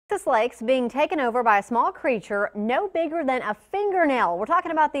This lake's being taken over by a small creature no bigger than a fingernail. We're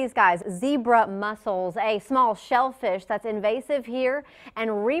talking about these guys, zebra mussels, a small shellfish that's invasive here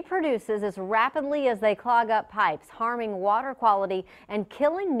and reproduces as rapidly as they clog up pipes, harming water quality and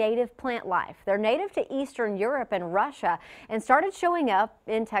killing native plant life. They're native to Eastern Europe and Russia and started showing up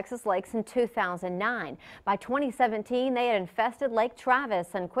in Texas lakes in 2009. By 2017, they had infested Lake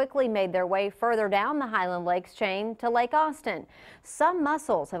Travis and quickly made their way further down the Highland Lakes chain to Lake Austin. Some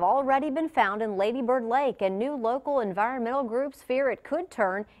mussels have already been found in Lady Bird Lake, and new local environmental groups fear it could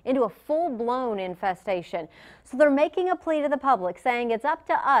turn into a full-blown infestation. So they're making a plea to the public, saying it's up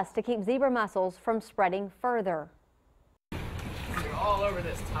to us to keep zebra mussels from spreading further. You're all over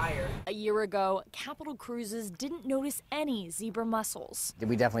this tire. A year ago, Capital Cruises didn't notice any zebra mussels.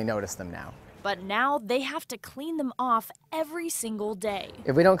 We definitely notice them now. But now they have to clean them off every single day.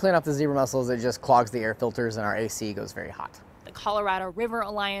 If we don't clean up the zebra mussels, it just clogs the air filters and our AC goes very hot. The Colorado River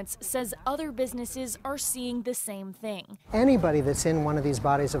Alliance says other businesses are seeing the same thing. Anybody that's in one of these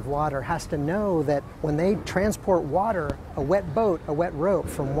bodies of water has to know that when they transport water, a wet boat, a wet rope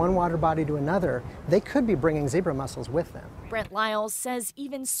from one water body to another, they could be bringing zebra mussels with them. Brent Lyles says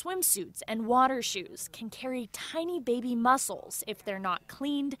even swimsuits and water shoes can carry tiny baby mussels if they're not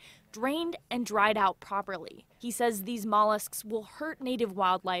cleaned, drained, and dried out properly. He says these mollusks will hurt native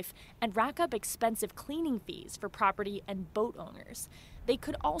wildlife and rack up expensive cleaning fees for property and boat owners. They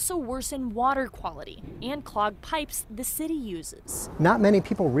could also worsen water quality and clog pipes the city uses. Not many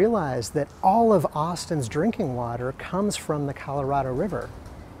people realize that all of Austin's drinking water comes from the Colorado River.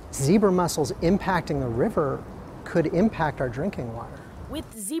 Zebra mussels impacting the river could impact our drinking water.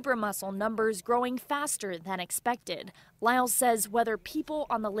 With zebra mussel numbers growing faster than expected, Lyles says whether people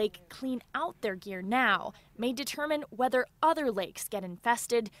on the lake clean out their gear now may determine whether other lakes get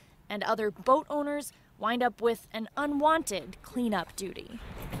infested and other boat owners wind up with an unwanted cleanup duty.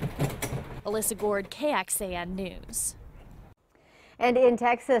 Alyssa Gord, KXAN News. And in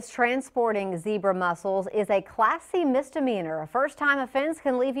Texas, transporting zebra mussels is a Class C misdemeanor. A first-time offense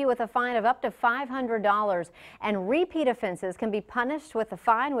can leave you with a fine of up to $500, and repeat offenses can be punished with a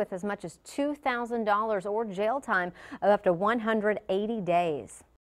fine with as much as $2,000 or jail time of up to 180 days.